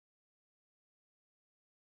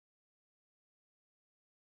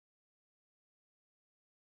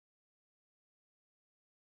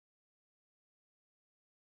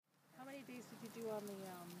these did you do on the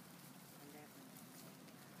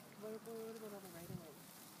what about on the right away?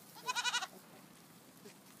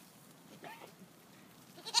 Okay.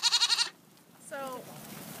 So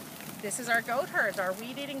this is our goat herd, our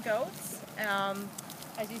weed-eating goats.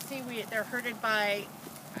 As you see, they're herded by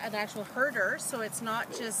an actual herder, so it's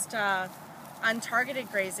not just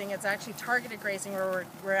untargeted grazing, it's actually targeted grazing where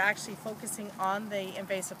we're actually focusing on the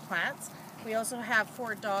invasive plants. We also have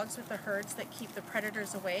 4 dogs with the herds that keep the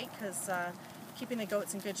predators away, because keeping the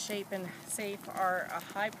goats in good shape and safe are a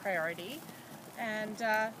high priority. And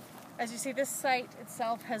as you see, this site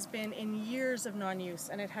itself has been in years of non-use,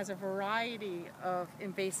 and it has a variety of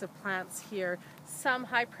invasive plants here, some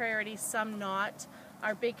high priority, some not.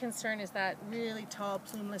 Our big concern is that really tall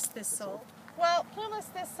plumeless thistle. Well, plumeless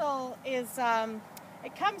thistle is,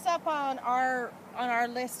 it comes up on our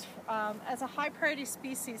list as a high priority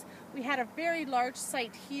species. We had a very large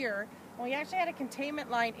site here, and we actually had a containment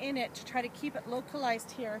line in it to try to keep it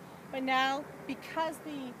localized here. But now, because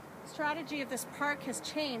the strategy of this park has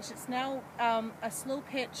changed, it's now a slow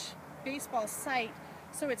pitch baseball site,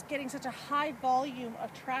 so it's getting such a high volume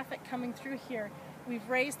of traffic coming through here. We've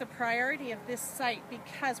raised the priority of this site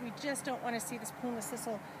because we just don't want to see this plumeless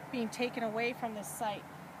thistle being taken away from this site.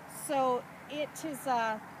 So it is,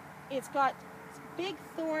 it's got big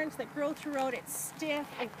thorns that grow throughout, it's stiff,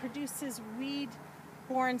 it produces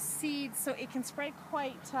weed-borne seeds, so it can spread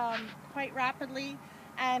quite rapidly.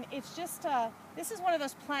 And it's just, this is one of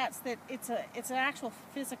those plants that it's an actual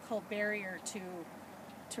physical barrier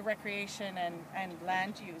to recreation and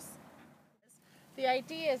land use. The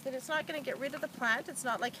idea is that it's not going to get rid of the plant. It's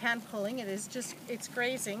not like hand pulling. It is just, it's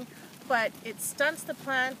grazing, but it stunts the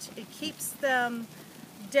plant. It keeps them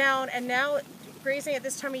down, and now grazing at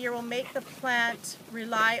this time of year will make the plant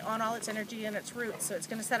rely on all its energy and its roots. So it's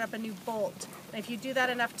going to set up a new bolt. And if you do that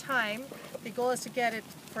enough time, the goal is to get it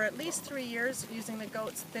for at least 3 years using the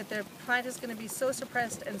goats, that the plant is going to be so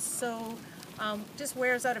suppressed and so just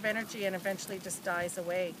wears out of energy and eventually just dies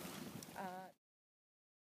away.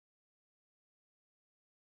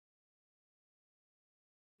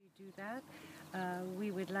 Do that.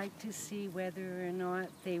 We would like to see whether or not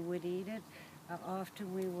they would eat it.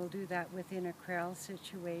 Often we will do that within a corral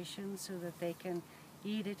situation so that they can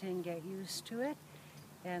eat it and get used to it.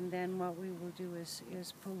 And then what we will do is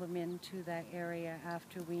pull them into that area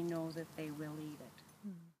after we know that they will eat it.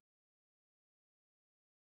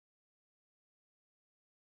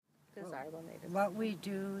 What we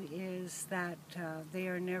do is that they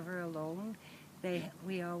are never alone.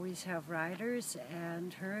 We always have riders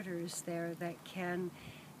and herders there that can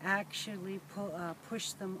actually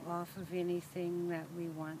push them off of anything that we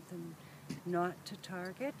want them not to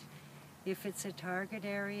target. If it's a target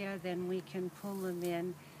area, then we can pull them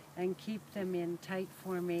in and keep them in tight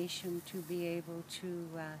formation to be able to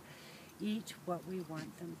eat what we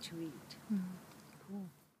want them to eat. Cool.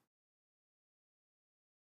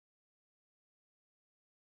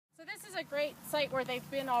 So this is a great site where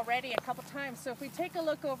they've been already a couple times. So if we take a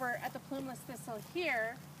look over at the plumeless thistle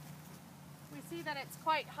here, we see that it's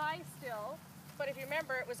quite high still, but if you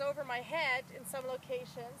remember, it was over my head in some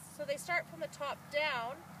locations. So they start from the top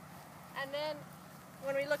down, and then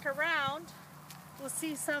when we look around, we'll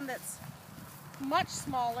see some that's much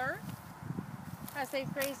smaller as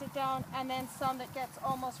they've grazed it down, and then some that gets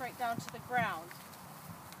almost right down to the ground.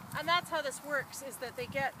 And that's how this works, is that they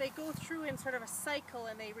go through in sort of a cycle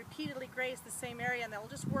and they repeatedly graze the same area, and they'll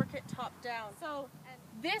just work it top down. So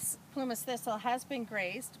this plumeless thistle has been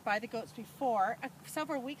grazed by the goats before,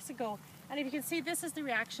 several weeks ago, and if you can see, this is the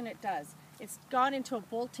reaction it does. It's gone into a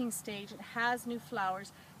bolting stage, it has new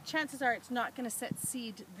flowers. Chances are it's not going to set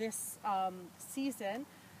seed this season,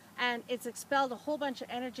 and it's expelled a whole bunch of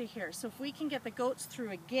energy here. So if we can get the goats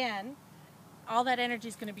through again, all that energy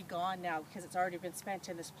is going to be gone now because it's already been spent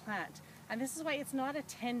in this plant. And this is why it's not a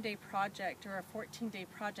 10-day project or a 14-day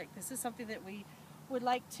project. This is something that we would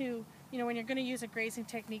like to, when you're going to use a grazing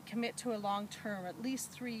technique, commit to a long term, at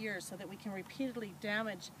least 3 years, so that we can repeatedly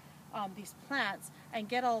damage these plants and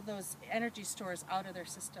get all those energy stores out of their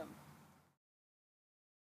system.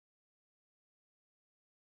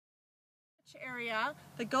 Area,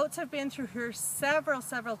 the goats have been through here several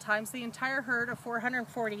times, the entire herd of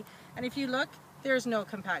 440, and if you look, there's no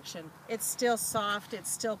compaction. It's still soft,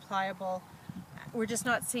 it's still pliable. We're just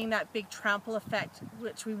not seeing that big trample effect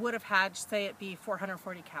which we would have had, say it be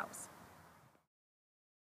 440 cows.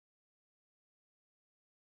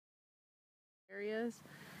 Areas.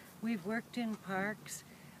 We've worked in parks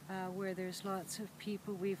where there's lots of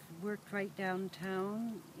people. We've worked right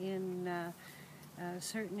downtown in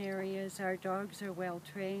certain areas. Our dogs are well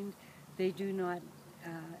trained. They do not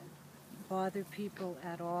bother people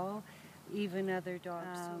at all. even other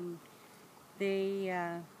dogs. They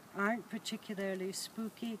aren't particularly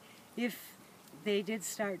spooky. If they did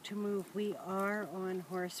start to move, we are on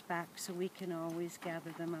horseback, so we can always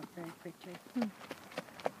gather them up very quickly.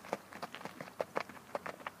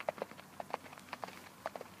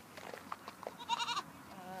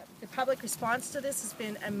 The public response to this has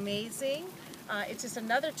been amazing. It's just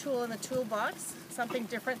another tool in the toolbox, something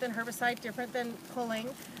different than herbicide, different than pulling.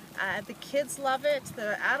 The kids love it,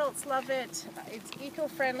 the adults love it, it's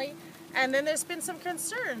eco-friendly. And then there's been some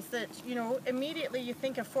concerns that, you know, immediately you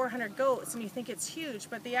think of 400 goats and you think it's huge,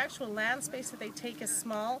 but the actual land space that they take is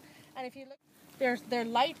small. And if you look, they're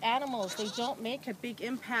light animals. They don't make a big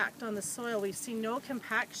impact on the soil. We've seen no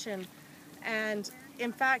compaction. And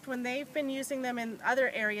in fact, when they've been using them in other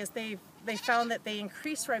areas, they found that they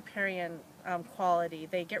increase riparian quality.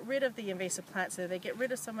 They get rid of the invasive plants. So they get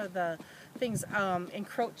rid of some of the things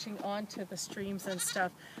encroaching onto the streams and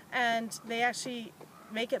stuff. And they actually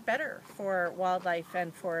make it better for wildlife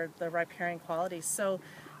and for the riparian qualities. So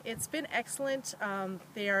it's been excellent.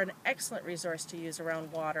 They are an excellent resource to use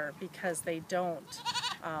around water because they don't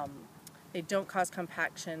cause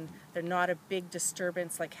compaction. They're not a big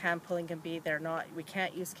disturbance like hand pulling can be. We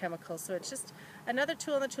can't use chemicals. So it's just another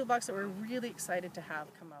tool in the toolbox that we're really excited to have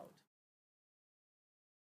come out.